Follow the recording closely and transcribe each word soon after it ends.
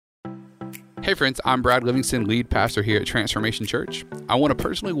Hey friends, I'm Brad Livingston, lead pastor here at Transformation Church. I want to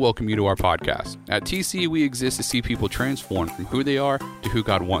personally welcome you to our podcast. At TC, we exist to see people transformed from who they are to who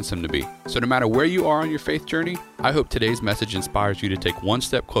God wants them to be. So no matter where you are on your faith journey, I hope today's message inspires you to take one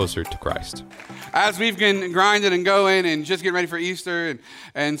step closer to Christ. As we've been grinding and going and just getting ready for Easter,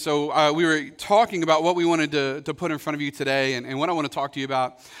 and so we were talking about what we wanted to put in front of you today, and what I want to talk to you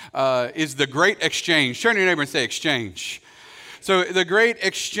about is the Great Exchange. Turn to your neighbor and say exchange. So the Great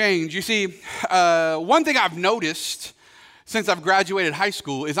Exchange, you see, one thing I've noticed since I've graduated high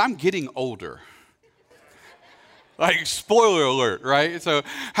school is I'm getting older. Like, spoiler alert, right? So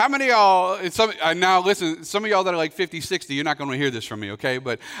how many of y'all, now listen, some of y'all that are like 50, 60, you're not going to hear this from me, okay?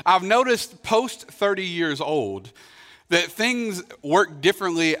 But I've noticed post 30 years old that things work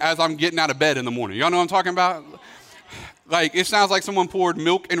differently as I'm getting out of bed in the morning. Y'all know what I'm talking about? Like, it sounds like someone poured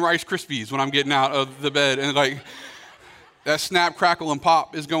milk and Rice Krispies when I'm getting out of the bed, and like, that snap, crackle, and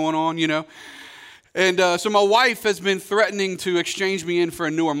pop is going on, you know. And so my wife has been threatening to exchange me in for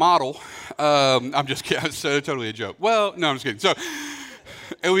a newer model. I'm just kidding. It's totally a joke. Well, no, I'm just kidding. So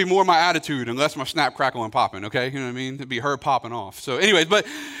it would be more my attitude and less my snap, crackle, and popping, okay? You know what I mean? It'd be her popping off. So anyways, but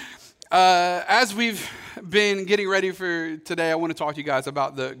as we've been getting ready for today, I want to talk to you guys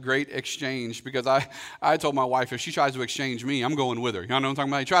about the Great Exchange, because I told my wife if she tries to exchange me, I'm going with her. Y'all know what I'm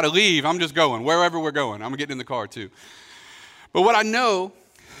talking about? You try to leave, I'm just going. Wherever we're going, I'm getting in the car too. But what I know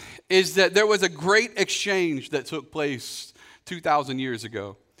is that there was a great exchange that took place 2,000 years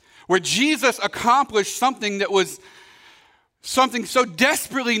ago, where Jesus accomplished something that was something so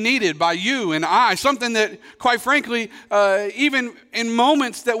desperately needed by you and I, something that, quite frankly, even in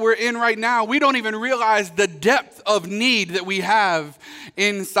moments that we're in right now, we don't even realize the depth of need that we have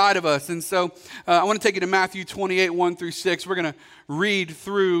inside of us. And so I want to take you to Matthew 28, 1 through 6. We're going to read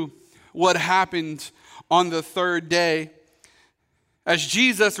through what happened on the third day as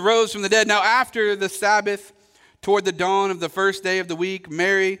Jesus rose from the dead. Now, after the Sabbath, toward the dawn of the first day of the week,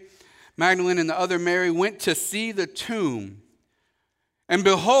 Mary Magdalene and the other Mary went to see the tomb. And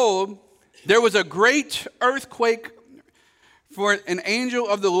behold, there was a great earthquake, for an angel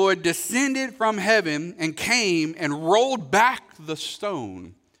of the Lord descended from heaven and came and rolled back the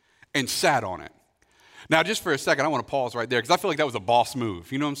stone and sat on it. Now, just for a second, I want to pause right there, because I feel like that was a boss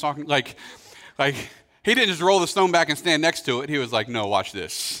move. You know what I'm talking? Like, he didn't just roll the stone back and stand next to it. He was like, no, watch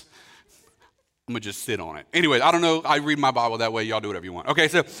this. I'm going to just sit on it. Anyway, I don't know. I read my Bible that way. Y'all do whatever you want. Okay,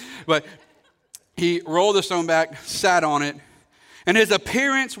 so, but he rolled the stone back, sat on it, and his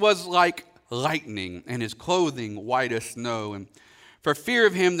appearance was like lightning, and his clothing white as snow. And for fear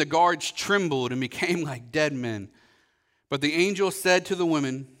of him, the guards trembled and became like dead men. But the angel said to the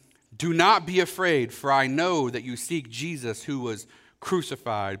women, do not be afraid, for I know that you seek Jesus who was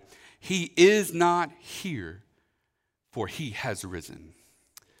crucified. He is not here, for he has risen.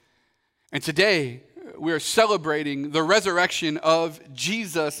 And today, we're celebrating the resurrection of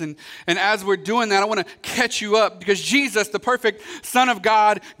Jesus. And as we're doing that, I want to catch you up, because Jesus, the perfect Son of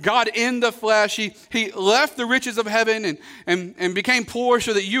God, God in the flesh, he left the riches of heaven and became poor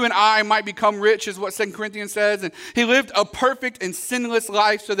so that you and I might become rich, is what 2 Corinthians says. And he lived a perfect and sinless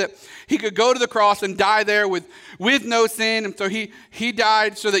life so that he could go to the cross and die there with no sin. And so he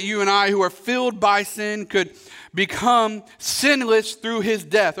died so that you and I, who are filled by sin, could become sinless through his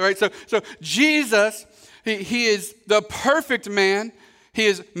death. All right, so Jesus, he is the perfect man. He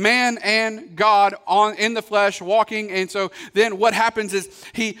is man and God in the flesh, walking. And so then what happens is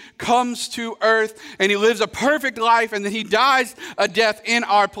he comes to earth and he lives a perfect life, and then he dies a death in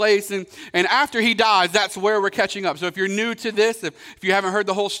our place. And after he dies, that's where we're catching up. So if you're new to this, if you haven't heard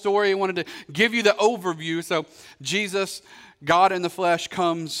the whole story, I wanted to give you the overview. So Jesus, God in the flesh,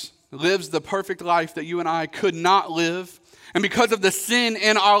 comes, lives the perfect life that you and I could not live. And because of the sin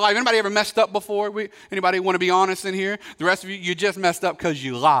in our life, anybody ever messed up before? Anybody want to be honest in here? The rest of you just messed up because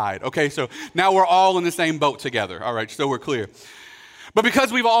you lied. Okay, so now we're all in the same boat together. All right, so we're clear. But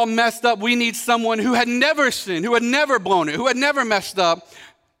because we've all messed up, we need someone who had never sinned, who had never blown it, who had never messed up.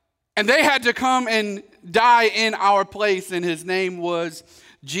 And they had to come and die in our place, and his name was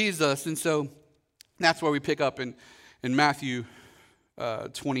Jesus. And so that's where we pick up in Matthew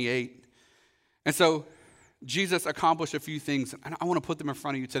 28. And so Jesus accomplished a few things, and I want to put them in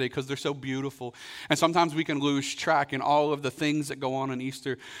front of you today because they're so beautiful. And sometimes we can lose track in all of the things that go on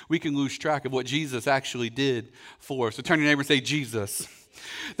Easter. We can lose track of what Jesus actually did for us. So turn to your neighbor and say, Jesus.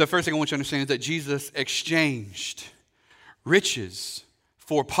 The first thing I want you to understand is that Jesus exchanged riches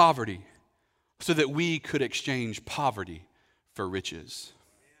for poverty so that we could exchange poverty for riches.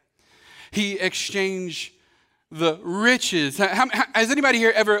 He exchanged the riches. Has anybody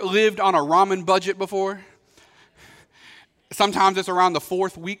here ever lived on a ramen budget before? Sometimes it's around the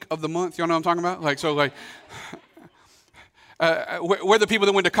 4th week of the month. Y'all know what I'm talking about? We're the people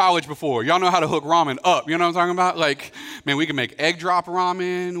that went to college before. Y'all know how to hook ramen up. You know what I'm talking about? Man, we can make egg drop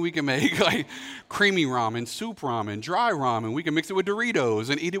ramen. We can make creamy ramen, soup ramen, dry ramen. We can mix it with Doritos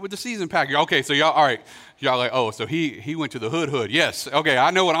and eat it with the season pack. Okay, so y'all, all right. Y'all oh, so he went to the hood. Yes. Okay,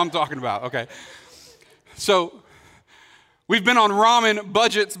 I know what I'm talking about. Okay. So we've been on ramen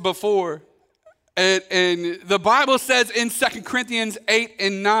budgets before. And the Bible says in 2 Corinthians 8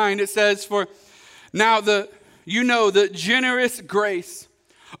 and 9, it says, for now the generous grace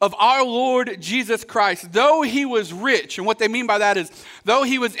of our Lord Jesus Christ, though he was rich, and what they mean by that is, though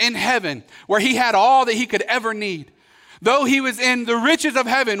he was in heaven, where he had all that he could ever need, though he was in the riches of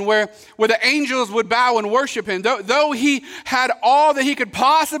heaven, where the angels would bow and worship him, though he had all that he could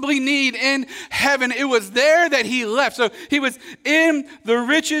possibly need in heaven, it was there that he left. So he was in the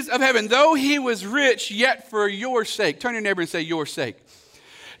riches of heaven. Though he was rich, yet for your sake, turn to your neighbor and say, your sake.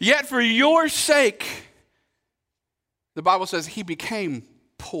 Yet for your sake, the Bible says he became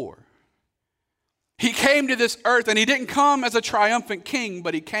poor. He came to this earth, and he didn't come as a triumphant king,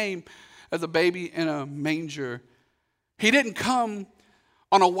 but he came as a baby in a manger. He didn't come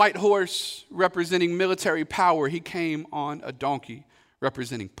on a white horse representing military power. He came on a donkey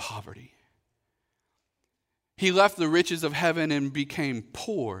representing poverty. He left the riches of heaven and became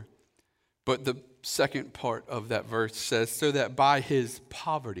poor. But the second part of that verse says, so that by his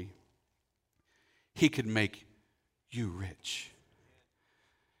poverty, he could make you rich.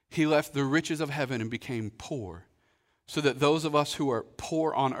 He left the riches of heaven and became poor, so that those of us who are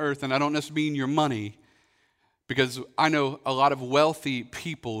poor on earth, and I don't necessarily mean your money, because I know a lot of wealthy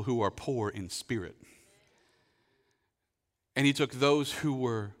people who are poor in spirit. And he took those who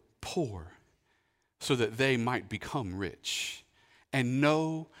were poor so that they might become rich and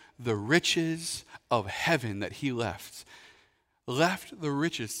know the riches of heaven that he left the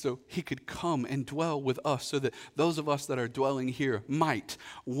riches so he could come and dwell with us, so that those of us that are dwelling here might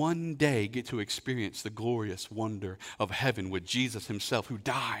one day get to experience the glorious wonder of heaven with Jesus himself, who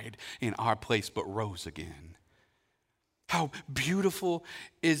died in our place but rose again. How beautiful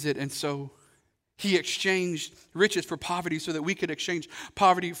is it? And so he exchanged riches for poverty so that we could exchange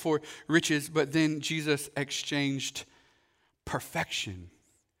poverty for riches. But then Jesus exchanged perfection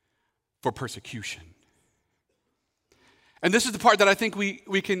for persecution. And this is the part that I think we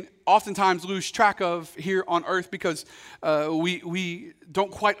can oftentimes lose track of here on earth, because we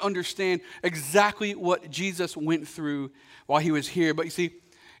don't quite understand exactly what Jesus went through while he was here. But you see,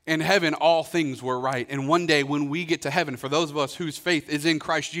 in heaven, all things were right. And one day when we get to heaven, for those of us whose faith is in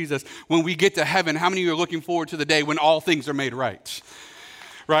Christ Jesus, when we get to heaven, how many of you are looking forward to the day when all things are made right?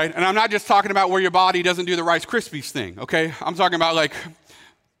 Right? And I'm not just talking about where your body doesn't do the Rice Krispies thing, okay? I'm talking about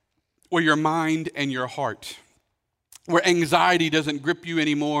where your mind and your heart, where anxiety doesn't grip you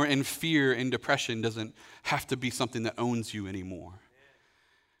anymore and fear and depression doesn't have to be something that owns you anymore.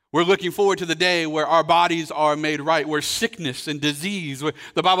 We're looking forward to the day where our bodies are made right, where sickness and disease, where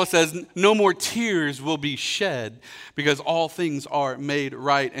the Bible says no more tears will be shed because all things are made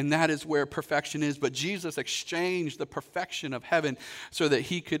right. And that is where perfection is. But Jesus exchanged the perfection of heaven so that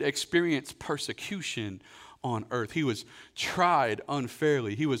he could experience persecution on earth. He was tried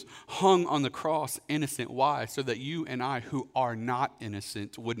unfairly. He was hung on the cross innocent. Why? So that you and I, who are not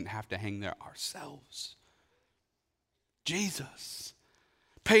innocent, wouldn't have to hang there ourselves. Jesus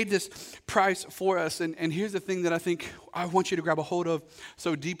paid this price for us. And here's the thing that I think I want you to grab a hold of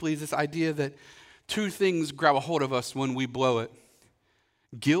so deeply, is this idea that two things grab a hold of us when we blow it: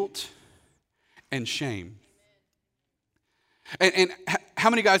 guilt and shame. And how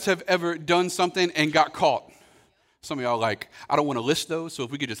many guys have ever done something and got caught? Some of y'all I don't want to list those, so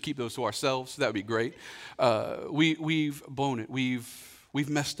if we could just keep those to ourselves, that would be great. We've blown it. We've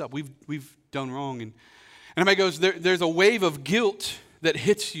messed up. We've done wrong. And everybody goes, there's a wave of guilt that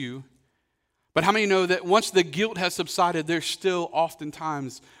hits you, but how many know that once the guilt has subsided, there's still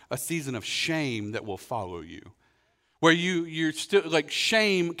oftentimes a season of shame that will follow you, where you're still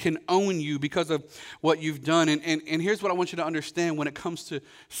shame can own you because of what you've done. And here's what I want you to understand when it comes to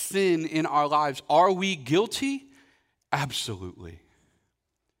sin in our lives. Are we guilty? Absolutely.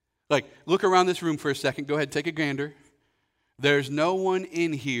 Look around this room for a second. Go ahead, take a gander. There's no one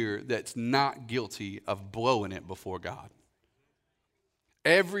in here that's not guilty of blowing it before God.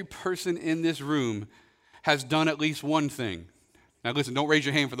 Every person in this room has done at least one thing. Now listen, don't raise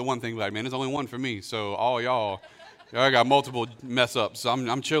your hand for the one thing. Man, there's only one for me. So all y'all got multiple mess ups. So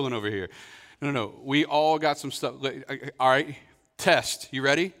I'm chilling over here. No. We all got some stuff. All right, test. You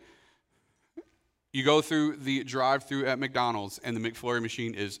ready? You go through the drive-thru at McDonald's and the McFlurry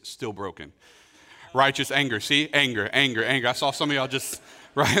machine is still broken. Righteous anger. See? Anger. I saw some of y'all just,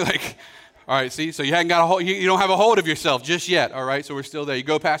 right? Like, all right, see? So you haven't got a hold, you don't have a hold of yourself just yet, all right? So we're still there. You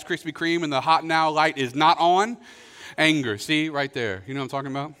go past Krispy Kreme and the hot now light is not on. Anger. See? Right there. You know what I'm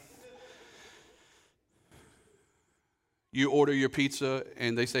talking about? You order your pizza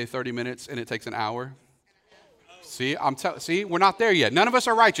and they say 30 minutes and it takes an hour. See, see, we're not there yet. None of us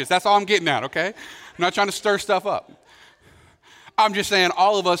are righteous. That's all I'm getting at, okay? I'm not trying to stir stuff up. I'm just saying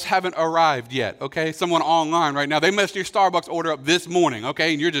all of us haven't arrived yet, okay? Someone online right now, they messed your Starbucks order up this morning,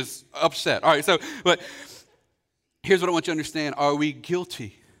 okay? And you're just upset. All right, so, but here's what I want you to understand. Are we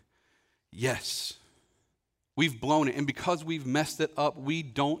guilty? Yes. We've blown it. And because we've messed it up, we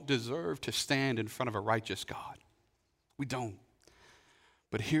don't deserve to stand in front of a righteous God. We don't.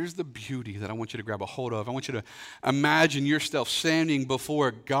 But here's the beauty that I want you to grab a hold of. I want you to imagine yourself standing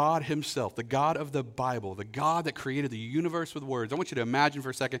before God himself, the God of the Bible, the God that created the universe with words. I want you to imagine for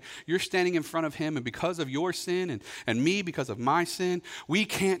a second, you're standing in front of him, and because of your sin and me, because of my sin, we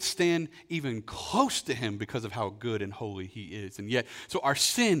can't stand even close to him because of how good and holy he is. And yet, so our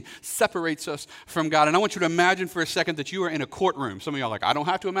sin separates us from God. And I want you to imagine for a second that you are in a courtroom. Some of y'all are like, I don't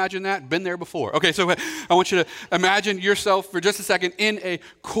have to imagine that. Been there before. Okay, so I want you to imagine yourself for just a second in a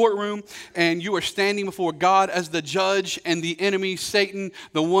courtroom, and you are standing before God as the judge, and the enemy, Satan,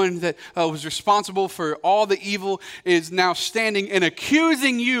 the one that was responsible for all the evil, is now standing and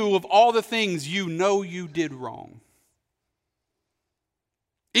accusing you of all the things you know you did wrong.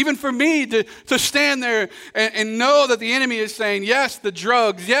 Even for me to stand there and know that the enemy is saying, yes, the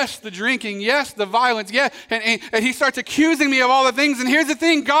drugs, yes, the drinking, yes, the violence, yes, and he starts accusing me of all the things. And here's the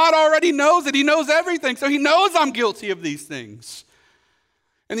thing, God already knows it. He knows everything, so he knows I'm guilty of these things.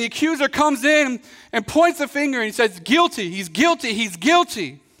 And the accuser comes in and points a finger and he says, guilty, he's guilty, he's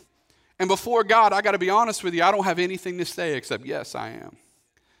guilty. And before God, I got to be honest with you, I don't have anything to say except, yes, I am.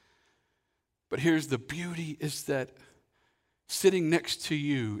 But here's the beauty, is that sitting next to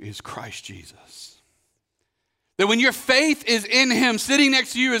you is Christ Jesus. That when your faith is in him, sitting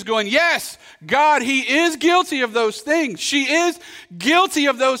next to you is going, yes, God, he is guilty of those things. She is guilty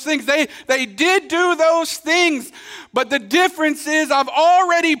of those things. They did do those things, but the difference is I've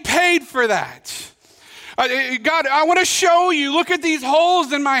already paid for that. God, I want to show you. Look at these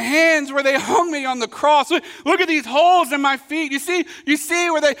holes in my hands where they hung me on the cross. Look at these holes in my feet. You see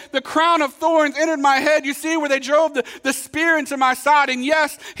where the crown of thorns entered my head. You see where they drove the spear into my side. And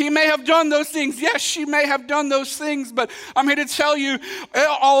yes, he may have done those things. Yes, she may have done those things. But I'm here to tell you,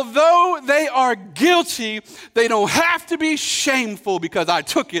 although they are guilty, they don't have to be shameful because I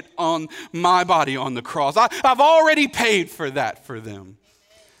took it on my body on the cross. I've already paid for that for them.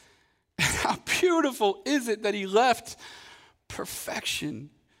 How beautiful is it that he left perfection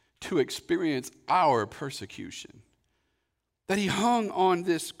to experience our persecution? That he hung on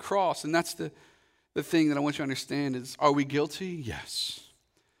this cross. And that's the thing that I want you to understand is, are we guilty? Yes.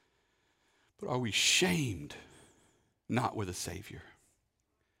 But are we shamed? Not with a Savior.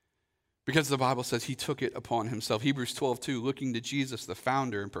 Because the Bible says he took it upon himself. Hebrews 12:2, looking to Jesus, the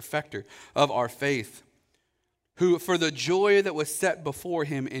founder and perfecter of our faith, who for the joy that was set before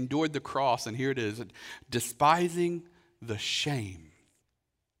him endured the cross, and here it is, despising the shame.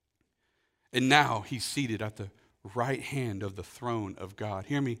 And now he's seated at the right hand of the throne of God.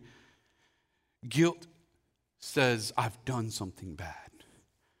 Hear me. Guilt says, I've done something bad.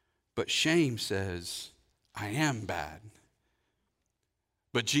 But shame says, I am bad.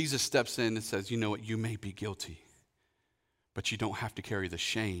 But Jesus steps in and says, you know what, you may be guilty, but you don't have to carry the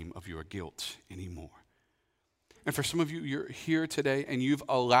shame of your guilt anymore. And for some of you, you're here today and you've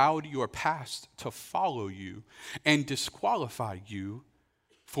allowed your past to follow you and disqualify you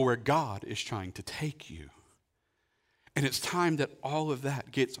for where God is trying to take you. And it's time that all of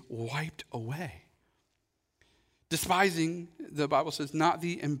that gets wiped away. Despising, the Bible says, not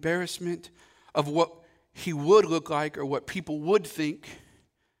the embarrassment of what he would look like or what people would think.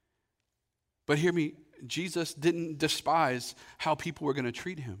 But hear me, Jesus didn't despise how people were going to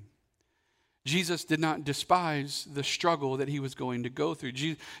treat him. Jesus did not despise the struggle that he was going to go through.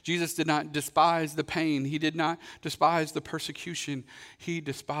 Jesus did not despise the pain. He did not despise the persecution. He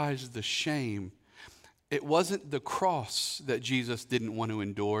despised the shame. It wasn't the cross that Jesus didn't want to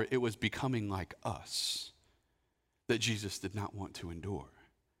endure. It was becoming like us that Jesus did not want to endure.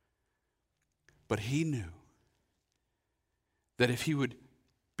 But he knew that if he would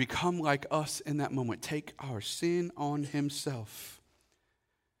become like us in that moment, take our sin on himself,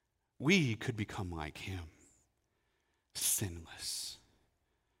 we could become like him, sinless,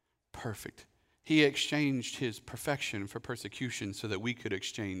 perfect. He exchanged his perfection for persecution so that we could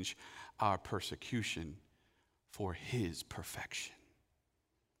exchange our persecution for his perfection.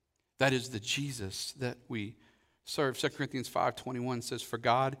 That is the Jesus that we serve. 2 Corinthians 5:21 says, "For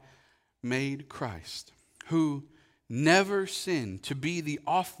God made Christ, who never sinned, to be the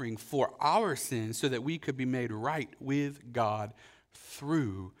offering for our sins so that we could be made right with God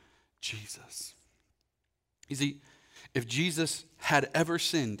through Jesus." You see, if Jesus had ever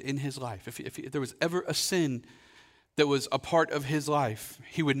sinned in his life, if there was ever a sin that was a part of his life,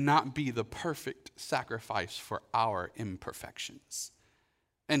 he would not be the perfect sacrifice for our imperfections.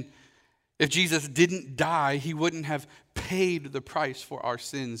 And if Jesus didn't die, he wouldn't have paid the price for our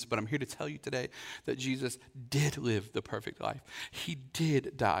sins. But I'm here to tell you today that Jesus did live the perfect life. He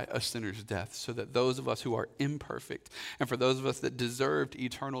did die a sinner's death so that those of us who are imperfect and for those of us that deserved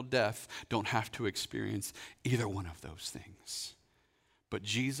eternal death don't have to experience either one of those things. But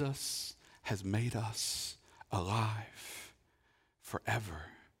Jesus has made us alive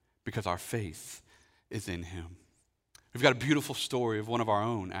forever because our faith is in him. We've got a beautiful story of one of our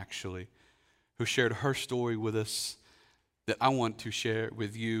own, actually, who shared her story with us that I want to share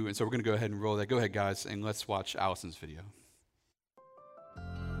with you. And so we're going to go ahead and roll that. Go ahead, guys, and let's watch Allison's video.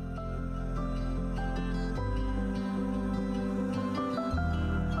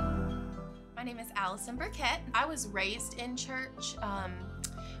 My name is Allison Burkett. I was raised in church,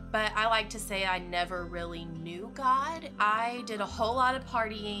 but I like to say I never really knew God. I did a whole lot of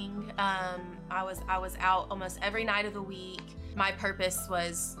partying. I was out almost every night of the week. My purpose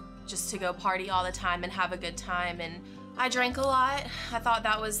was just to go party all the time and have a good time, and I drank a lot. I thought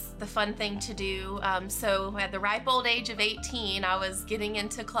that was the fun thing to do. So at the ripe old age of 18, I was getting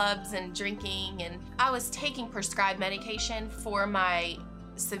into clubs and drinking, and I was taking prescribed medication for my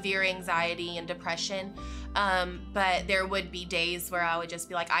severe anxiety and depression. But there would be days where I would just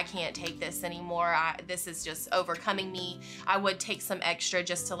be like, I can't take this anymore. This is just overcoming me. I would take some extra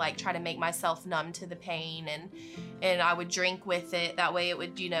just to like try to make myself numb to the pain, and I would drink with it. That way it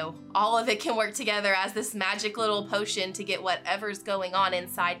would, all of it can work together as this magic little potion to get whatever's going on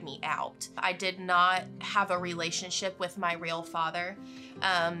inside me out. I did not have a relationship with my real father.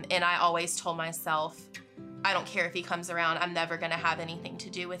 And I always told myself, I don't care if he comes around, I'm never gonna have anything to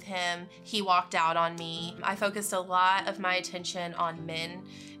do with him. He walked out on me. I focused a lot of my attention on men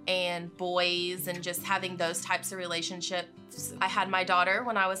and boys and just having those types of relationships. I had my daughter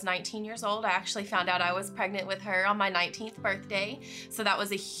when I was 19 years old. I actually found out I was pregnant with her on my 19th birthday. So that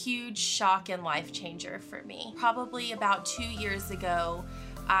was a huge shock and life changer for me. Probably about 2 years ago,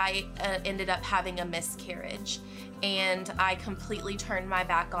 I ended up having a miscarriage, and I completely turned my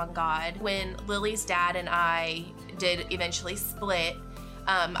back on God. When Lily's dad and I did eventually split,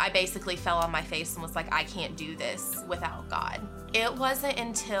 I basically fell on my face and was like, I can't do this without God. It wasn't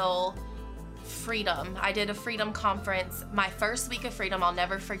until Freedom. I did a Freedom conference. My first week of Freedom, I'll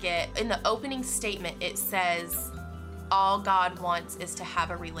never forget. In the opening statement, it says, all God wants is to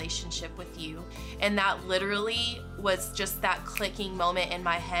have a relationship with you. And that literally was just that clicking moment in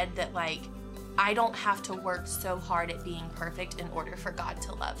my head that like, I don't have to work so hard at being perfect in order for God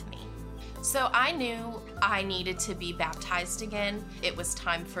to love me. So I knew I needed to be baptized again. It was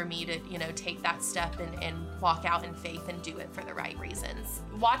time for me to, take that step and walk out in faith and do it for the right reasons.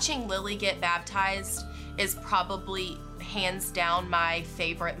 Watching Lily get baptized is probably hands down my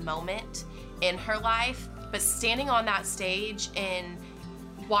favorite moment in her life. But standing on that stage and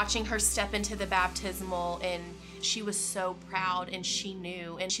watching her step into the baptismal, and she was so proud and she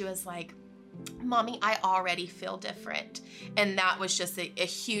knew, and she was like, Mommy, I already feel different. And that was just a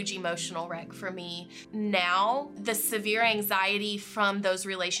huge emotional wreck for me. Now, the severe anxiety from those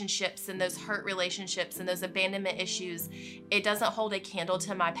relationships and those hurt relationships and those abandonment issues, it doesn't hold a candle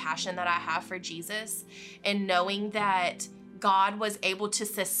to my passion that I have for Jesus. And knowing that God was able to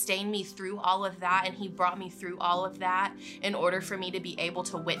sustain me through all of that, and he brought me through all of that in order for me to be able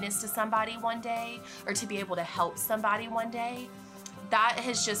to witness to somebody one day or to be able to help somebody one day. That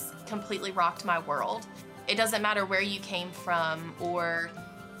has just completely rocked my world. It doesn't matter where you came from or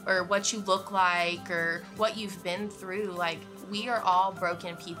what you look like or what you've been through. Like, we are all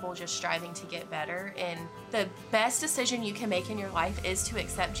broken people just striving to get better. And the best decision you can make in your life is to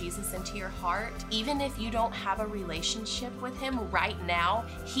accept Jesus into your heart. Even if you don't have a relationship with him right now,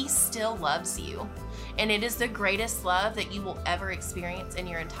 he still loves you. And it is the greatest love that you will ever experience in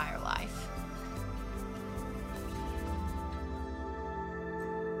your entire life.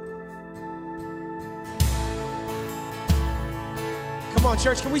 Come on,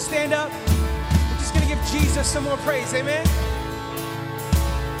 church, can we stand up? We're just gonna give Jesus some more praise, amen?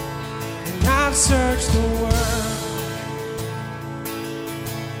 And I've searched the world,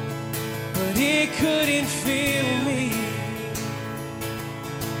 but it couldn't fill me.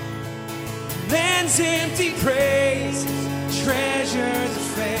 Man's empty praise, treasures of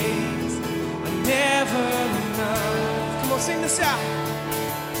faith. never enough. Come on, sing this out.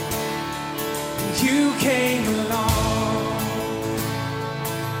 You came along.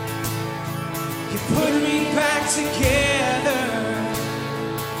 You put me back together.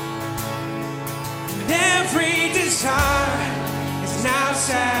 And every desire is now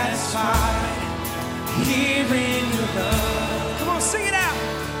satisfied here in your love. Come on, sing it out.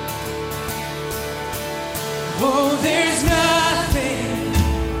 Oh, there's nothing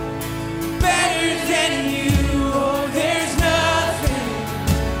better than you. Oh, there's nothing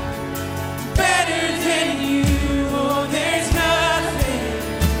better than you. Oh, there's nothing.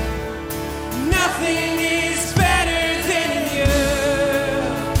 Nothing is better than you.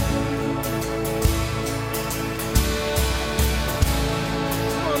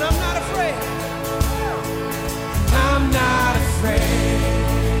 Come on, I'm not afraid. I'm not afraid.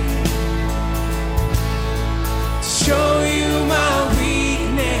 Show you my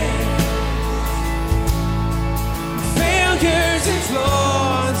weakness, failures and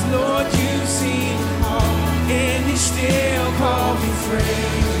flaws. Lord, you see them all, and you still call me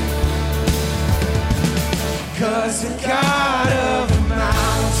friend. 'Cause the God of the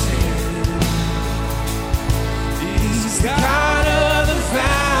mountain, He's the God of the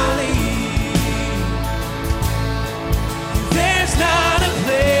valley. There's not a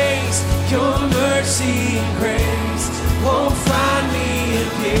place your mercy and grace won't find me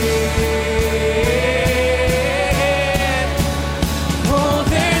again. Oh,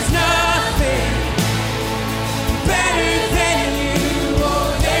 there's nothing better than you. Oh,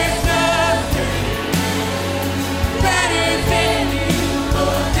 there's nothing better than you.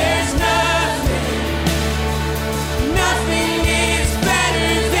 Oh, there's nothing. Nothing is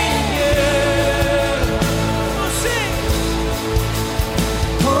better than you. Come on, sing.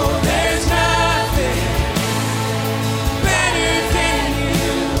 Oh, there's nothing better than you.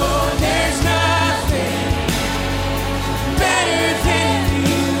 Oh, there's nothing better than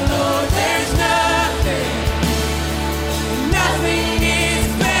you. Oh, there's nothing. Nothing is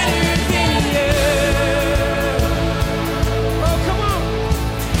better than you. Oh, come on.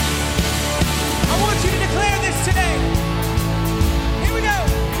 I want you to declare this today. Here we go.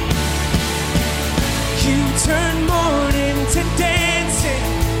 You turn mourning to dancing.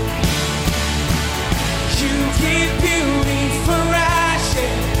 You give beauty for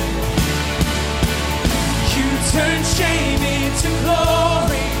ashes. You turn shame into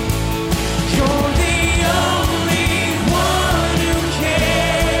glory. You're the only one who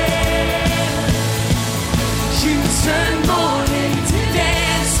can. You turn mourning to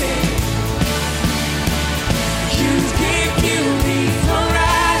dancing. You give beauty for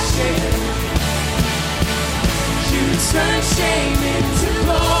ashes. You turn shame into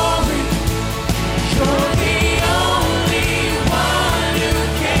glory. You're the only one who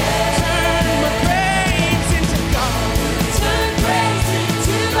can. Turn my praise into God. Turn praise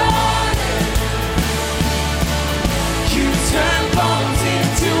into honor. You turn bones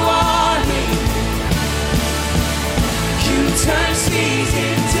into armies. You turn seas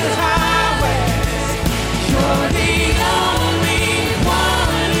into highways. You're the only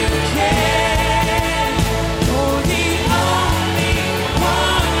one who can. You're the only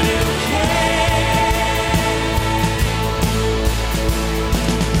one who can.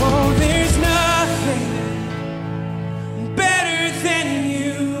 Oh, there's nothing better than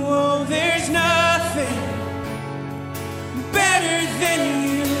you. Oh, there's nothing better than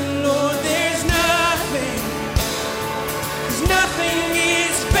you. Lord, there's nothing. 'Cause nothing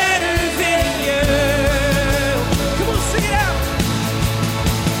is better than you. Come on, sing it out.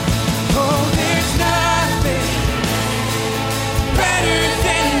 Oh, there's nothing better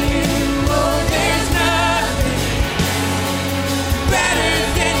than you. Oh, there's nothing better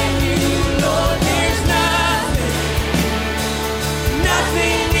than you. Lord, there's nothing.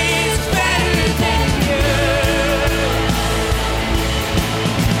 Nothing is better than you.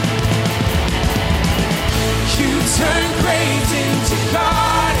 You turn graves into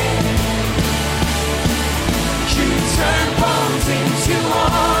gardens. You turn bones into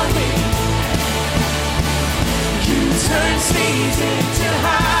armies. You turn seas into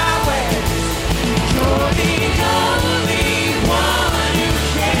highways. You're the only one who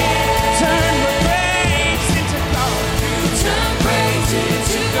can. Turn my praise into God. You turn praise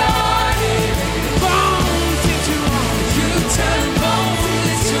into gardens. Bones into armies. You turn bones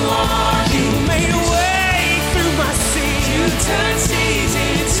into armies. You made a way through my sea. You turn seas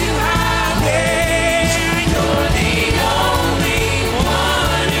into highways. You're the only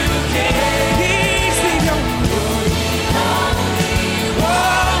one who can. He's the only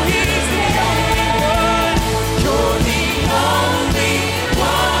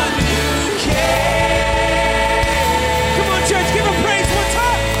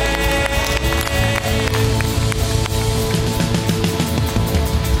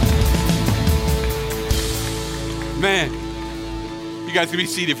You guys can be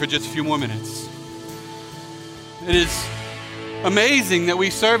seated for just a few more minutes. It is amazing that we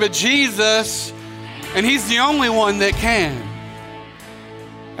serve a Jesus and he's the only one that can.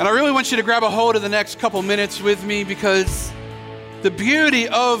 And I really want you to grab a hold of the next couple minutes with me, because the beauty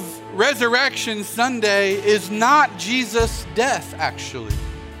of Resurrection Sunday is not Jesus' death, actually.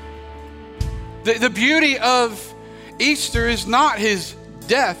 The beauty of Easter is not his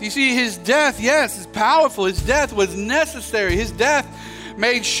death. You see, his death, yes, is powerful. His death was necessary. His death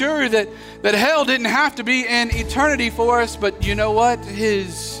made sure that hell didn't have to be an eternity for us. But you know what?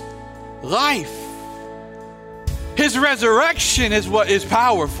 His life, his resurrection is what is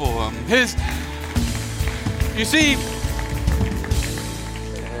powerful. You see,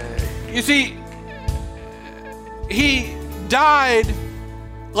 he died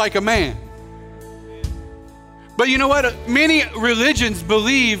like a man. But you know what? Many religions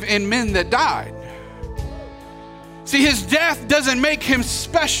believe in men that died. See, his death doesn't make him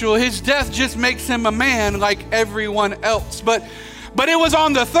special. His death just makes him a man like everyone else. But it was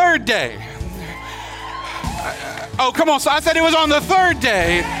on the third day. Oh, come on. So I said it was on the third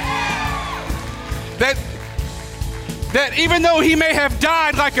day that even though he may have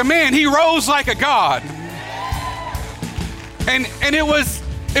died like a man, he rose like a God. And it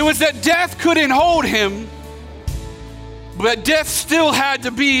was that death couldn't hold him, but death still had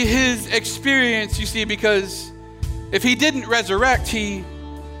to be his experience, you see, because if he didn't resurrect, he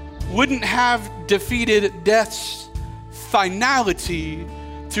wouldn't have defeated death's finality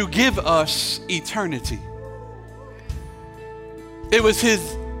to give us eternity. It was his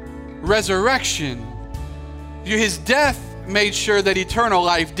resurrection. His death made sure that eternal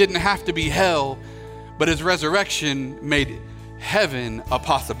life didn't have to be hell, but his resurrection made heaven a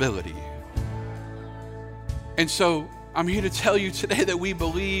possibility. And so I'm here to tell you today that we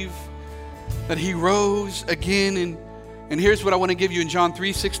believe that he rose again. And here's what I want to give you in John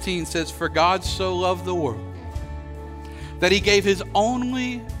 3:16 says, "For God so loved the world that he gave his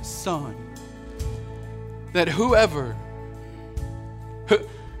only son, that whoever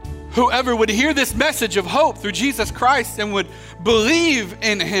would hear this message of hope through Jesus Christ and would believe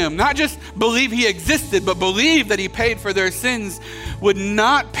in him, not just believe he existed, but believe that he paid for their sins, would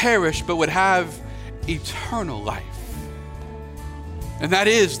not perish, but would have eternal life." And that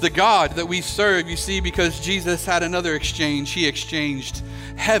is the God that we serve, you see, because Jesus had another exchange. He exchanged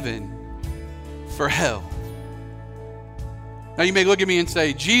heaven for hell. Now you may look at me and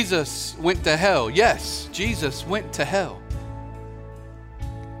say, Jesus went to hell. Yes, Jesus went to hell.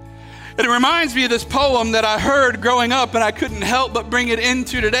 It reminds me of this poem that I heard growing up, and I couldn't help but bring it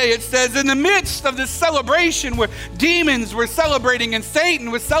into today. It says, in the midst of this celebration where demons were celebrating and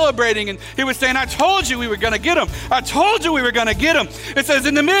Satan was celebrating, and he was saying, I told you we were going to get him. I told you we were going to get him. It says,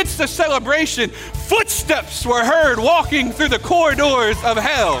 in the midst of celebration, footsteps were heard walking through the corridors of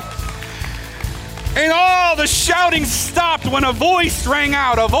hell. And all the shouting stopped when a voice rang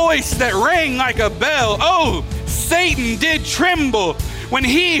out, a voice that rang like a bell. Oh, Satan did tremble when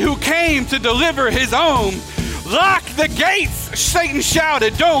he who came to deliver his own. Lock the gates, Satan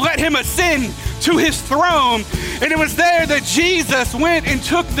shouted. Don't let him ascend to his throne. And it was there that Jesus went and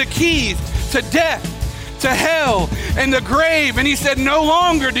took the keys to death, to hell, and the grave. And he said, no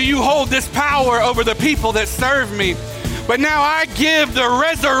longer do you hold this power over the people that serve me, but now I give the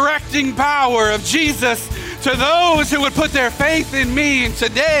resurrecting power of Jesus to those who would put their faith in me. And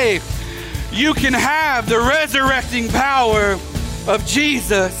today, you can have the resurrecting power of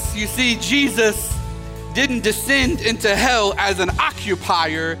Jesus. You see, Jesus didn't descend into hell as an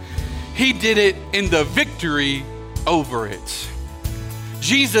occupier. He did it in the victory over it.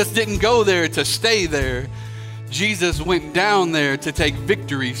 Jesus didn't go there to stay there. Jesus went down there to take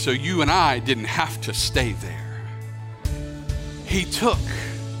victory so you and I didn't have to stay there. He took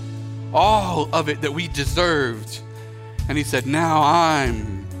all of it that we deserved, and he said, now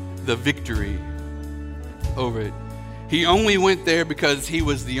I'm the victory over it. He only went there because he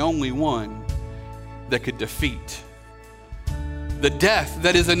was the only one that could defeat the death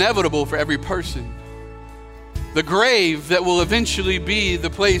that is inevitable for every person, the grave that will eventually be the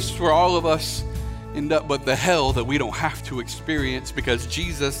place where all of us end up, but the hell that we don't have to experience because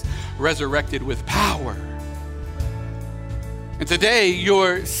Jesus resurrected with power. And today,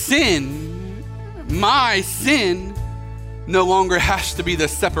 your sin, my sin, no longer has to be the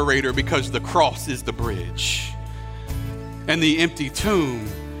separator because the cross is the bridge. And the empty tomb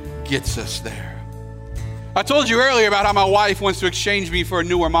gets us there. I told you earlier about how my wife wants to exchange me for a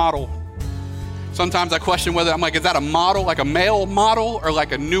newer model. Sometimes I question whether, I'm like, is that a model, like a male model, or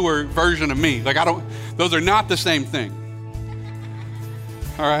like a newer version of me? Like, those are not the same thing.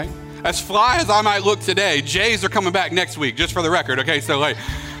 All right? As fly as I might look today, Jays are coming back next week, just for the record, okay? So like,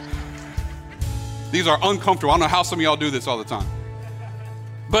 these are uncomfortable. I don't know how some of y'all do this all the time.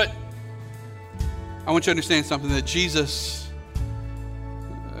 But I want you to understand something, that Jesus,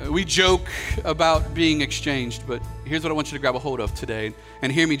 we joke about being exchanged, but here's what I want you to grab a hold of today,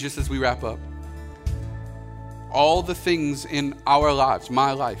 and hear me just as we wrap up. All the things in our lives,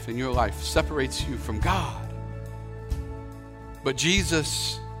 my life and your life, separates you from God. But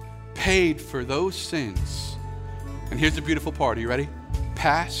Jesus paid for those sins. And here's the beautiful part. Are you ready?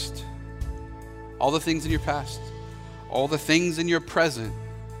 Past, all the things in your past, all the things in your present.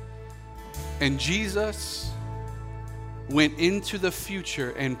 And Jesus went into the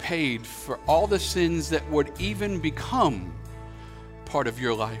future and paid for all the sins that would even become part of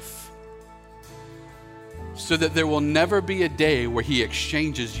your life, so that there will never be a day where he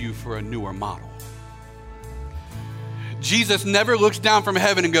exchanges you for a newer model. Jesus never looks down from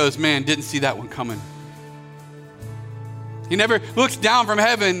heaven and goes, man, didn't see that one coming. He never looks down from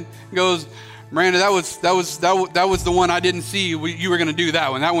heaven and goes, Miranda, that was the one I didn't see. You were going to do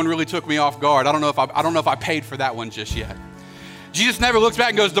that one. That one really took me off guard. I don't know if I paid for that one just yet. Jesus never looks back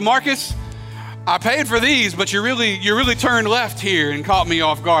and goes, DeMarcus, I paid for these, but you really turned left here and caught me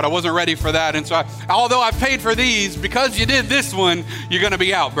off guard. I wasn't ready for that. And so although I paid for these, because you did this one, you're going to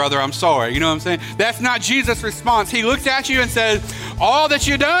be out, brother. I'm sorry. You know what I'm saying? That's not Jesus' response. He looks at you and says, all that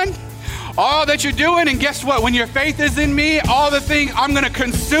you've done, all that you're doing, and guess what? When your faith is in me, all the things, I'm going to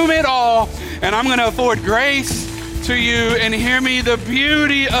consume it all, and I'm going to afford grace to you. And hear me, the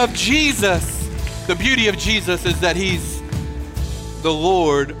beauty of Jesus is that he's the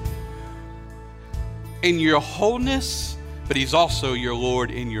Lord in your wholeness, but he's also your Lord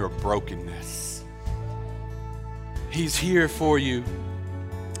in your brokenness. He's here for you.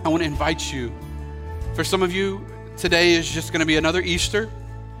 I want to invite you. For some of you, today is just going to be another Easter,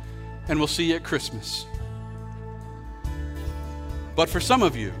 and we'll see you at Christmas. But for some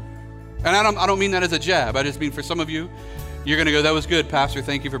of you, and I don't mean that as a jab, I just mean for some of you, you're going to go, that was good, Pastor,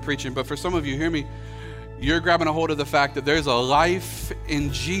 thank you for preaching. But for some of you, hear me, you're grabbing a hold of the fact that there's a life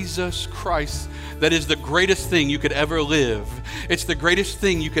in Jesus Christ that is the greatest thing you could ever live. It's the greatest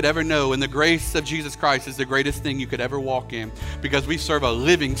thing you could ever know, and the grace of Jesus Christ is the greatest thing you could ever walk in, because we serve a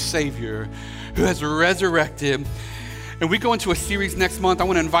living Savior who has resurrected. And we go into a series next month. I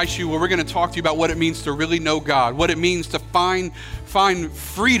want to invite you where we're going to talk to you about what it means to really know God, what it means to find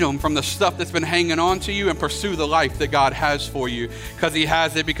freedom from the stuff that's been hanging on to you and pursue the life that God has for you, because he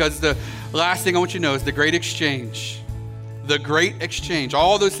has it. Because the last thing I want you to know is the great exchange. The great exchange.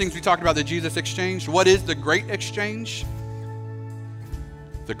 All those things we talked about that Jesus exchanged. What is the great exchange?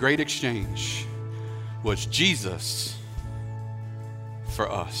 The great exchange was Jesus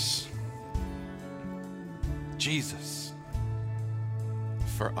for us. Jesus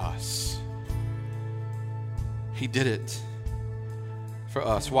for us. He did it for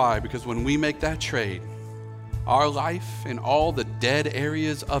us. Why? Because when we make that trade, our life and all the dead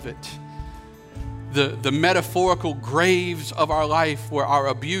areas of it, the metaphorical graves of our life, where our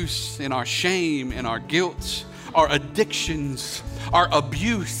abuse and our shame and our guilt, our addictions, our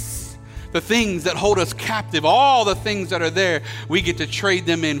abuse, the things that hold us captive, all the things that are there, we get to trade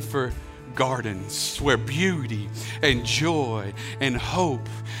them in for gardens where beauty and joy and hope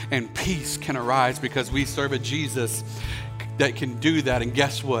and peace can arise, because we serve a Jesus that can do that. And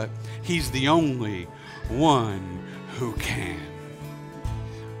guess what? He's the only one who can.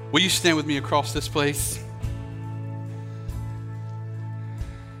 Will you stand with me across this place?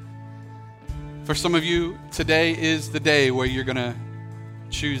 For some of you, today is the day where you're going to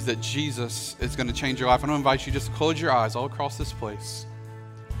choose that Jesus is going to change your life. I'm going to invite you just to close your eyes all across this place.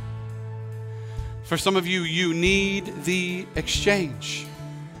 For some of you, you need the exchange.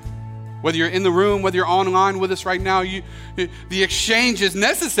 Whether you're in the room, whether you're online with us right now, the exchange is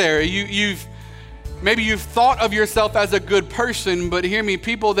necessary. Maybe you've thought of yourself as a good person, but hear me,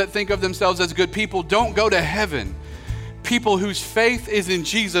 people that think of themselves as good people don't go to heaven. People whose faith is in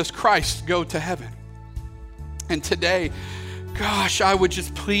Jesus Christ go to heaven. And today, gosh, I would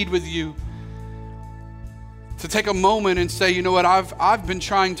just plead with you to take a moment and say, you know what, I've been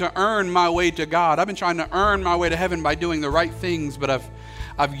trying to earn my way to God. I've been trying to earn my way to heaven by doing the right things, but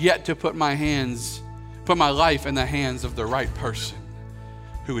I've yet to put my life in the hands of the right person,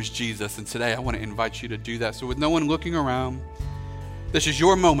 who is Jesus. And today I want to invite you to do that. So with no one looking around, this is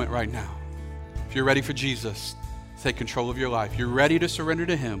your moment right now. If you're ready for Jesus, take control of your life. You're ready to surrender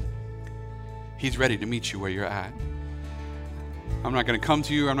to him. He's ready to meet you where you're at. I'm not going to come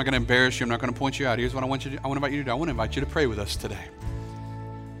to you. I'm not going to embarrass you. I'm not going to point you out. Here's what I want to invite you to do. I want to invite you to pray with us today,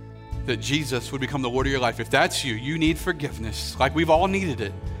 that Jesus would become the Lord of your life. If that's you, you need forgiveness like we've all needed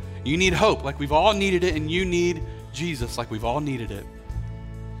it. you need hope like we've all needed it, and you need Jesus like we've all needed it,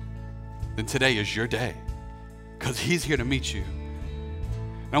 then today is your day, because he's here to meet you.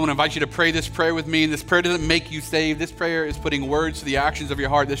 And I want to invite you to pray this prayer with me. And this prayer doesn't make you saved. This prayer is putting words to the actions of your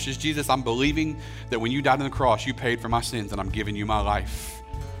heart. This is, Jesus, I'm believing that when you died on the cross, you paid for my sins, and I'm giving you my life.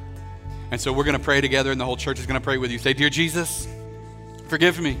 And so we're going to pray together, and the whole church is going to pray with you. Say, dear Jesus,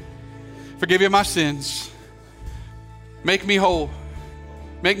 forgive me. Forgive me of my sins. Make me whole.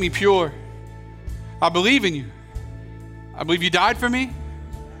 Make me pure. I believe in you. I believe you died for me.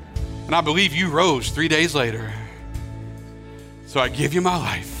 And I believe you rose 3 days later. So I give you my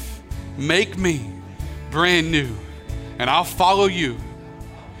life. Make me brand new. And I'll follow you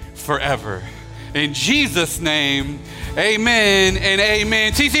forever. In Jesus' name, amen and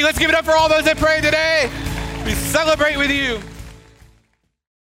amen. TC, let's give it up for all those that prayed today. We celebrate with you.